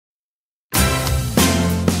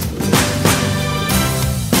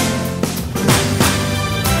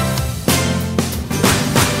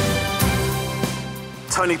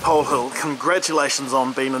Tony Polhill, congratulations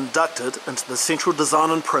on being inducted into the Central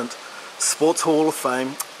Design and Print Sports Hall of Fame.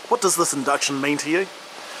 What does this induction mean to you?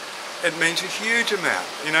 It means a huge amount.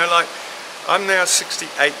 You know, like, I'm now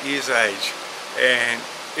 68 years age, and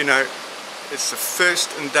you know, it's the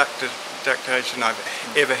first induction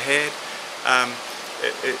I've ever had.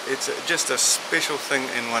 It's just a special thing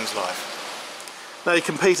in one's life. Now, you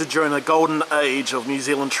competed during a golden age of New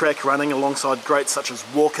Zealand track running alongside greats such as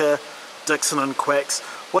Hawke, Dixon and Quacks.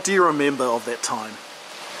 What do you remember of that time?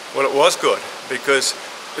 Well, it was good because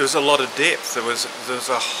there was a lot of depth. There was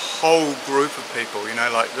a whole group of people, you know,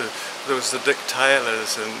 like there was the Dick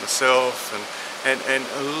Taylors and myself and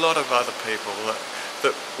a lot of other people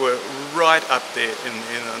that were right up there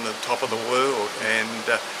in the top of the world. And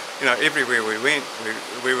you know, everywhere we went,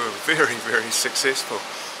 we were very, very successful.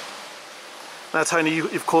 Now, Tony, you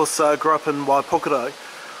of course grew up in Waipokoro.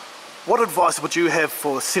 What advice would you have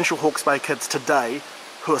for Central Hawke's Bay kids today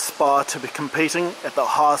who aspire to be competing at the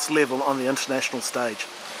highest level on the international stage?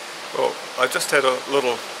 Well, I just had a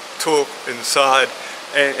little talk inside,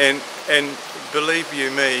 and believe you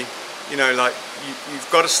me, you know, like you've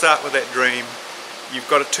got to start with that dream. You've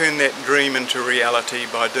got to turn that dream into reality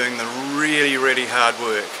by doing the really, really hard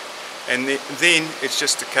work. And then it's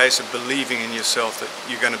just a case of believing in yourself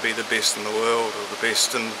that you're going to be the best in the world or the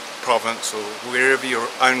best in the province or wherever your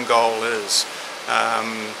own goal is.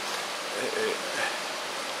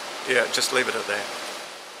 Yeah, just leave it at that.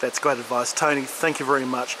 That's great advice. Tony, thank you very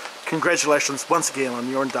much. Congratulations once again on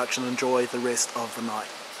your induction. Enjoy the rest of the night.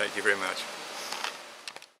 Thank you very much.